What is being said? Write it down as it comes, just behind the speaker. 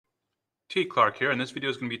T. Clark here, and this video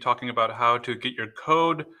is going to be talking about how to get your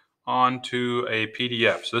code onto a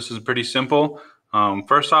PDF. So this is pretty simple.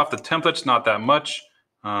 First off, the template's not that much,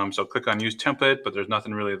 so click on Use Template, but there's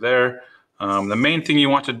nothing really there. The main thing you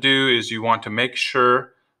want to do is you want to make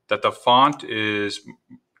sure that the font is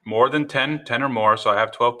more than 10 or more. So I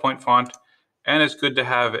have 12-point font, and it's good to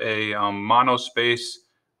have a monospace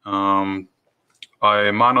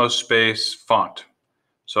font.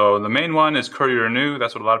 So the main one is Courier New.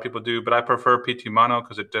 That's what a lot of people do, but I prefer PT Mono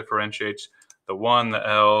because it differentiates the 1, the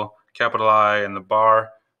L, capital I, and the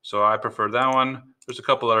bar. So I prefer that one. There's a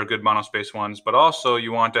couple other good monospace ones, but also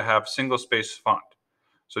you want to have single space font.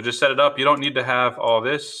 So just set it up. You don't need to have all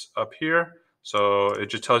this up here. So it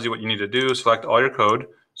just tells you what you need to do. Select all your code.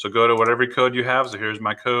 So go to whatever code you have. So here's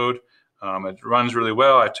my code. It runs really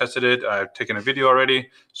well. I tested it. I've taken a video already.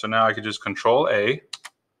 So now I can just Control A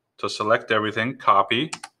to select everything,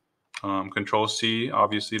 copy, Control C,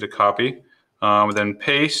 obviously, to copy, then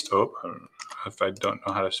paste. Oh, if I don't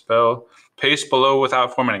know how to spell, paste below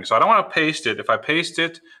without formatting. So I don't want to paste it. If I paste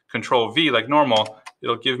it, Control V like normal,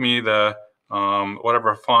 it'll give me the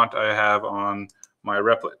whatever font I have on my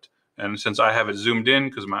Replit. And since I have it zoomed in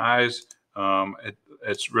because of my eyes,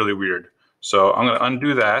 it's really weird. So I'm going to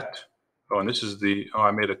undo that. Oh, and this is the,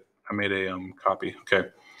 I made a copy. Okay.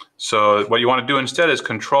 So what you want to do instead is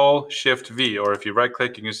Control Shift V, or if you right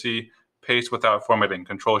click, you can see paste without formatting.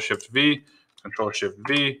 Control Shift V, Control Shift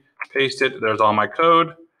V, paste it. There's all my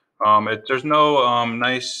code. There's no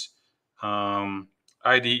nice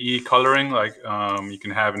IDE coloring like you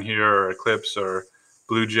can have in here, or Eclipse, or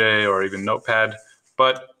BlueJ, or even Notepad,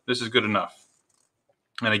 but this is good enough.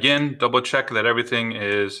 And again, double check that everything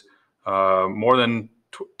is more than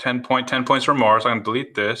 10 points or more. So I'm going to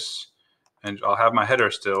delete this, and I'll have my header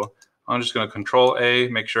still. I'm just going to Control A,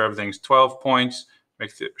 make sure everything's 12 points,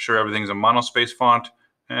 make sure everything's a monospace font,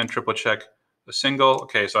 and triple check the single.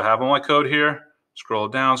 Okay, so I have all my code here. Scroll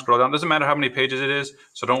down. Doesn't matter how many pages it is,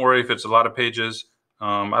 so don't worry if it's a lot of pages.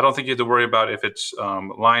 I don't think you have to worry about if it's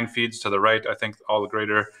line feeds to the right. I think all the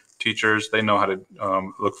grader teachers, they know how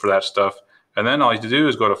to look for that stuff. And then all you have to do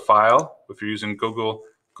is go to File, if you're using Google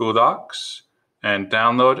Docs, and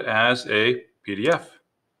download as a PDF.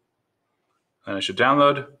 And it should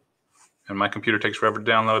download, and my computer takes forever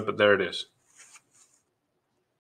to download, but there it is.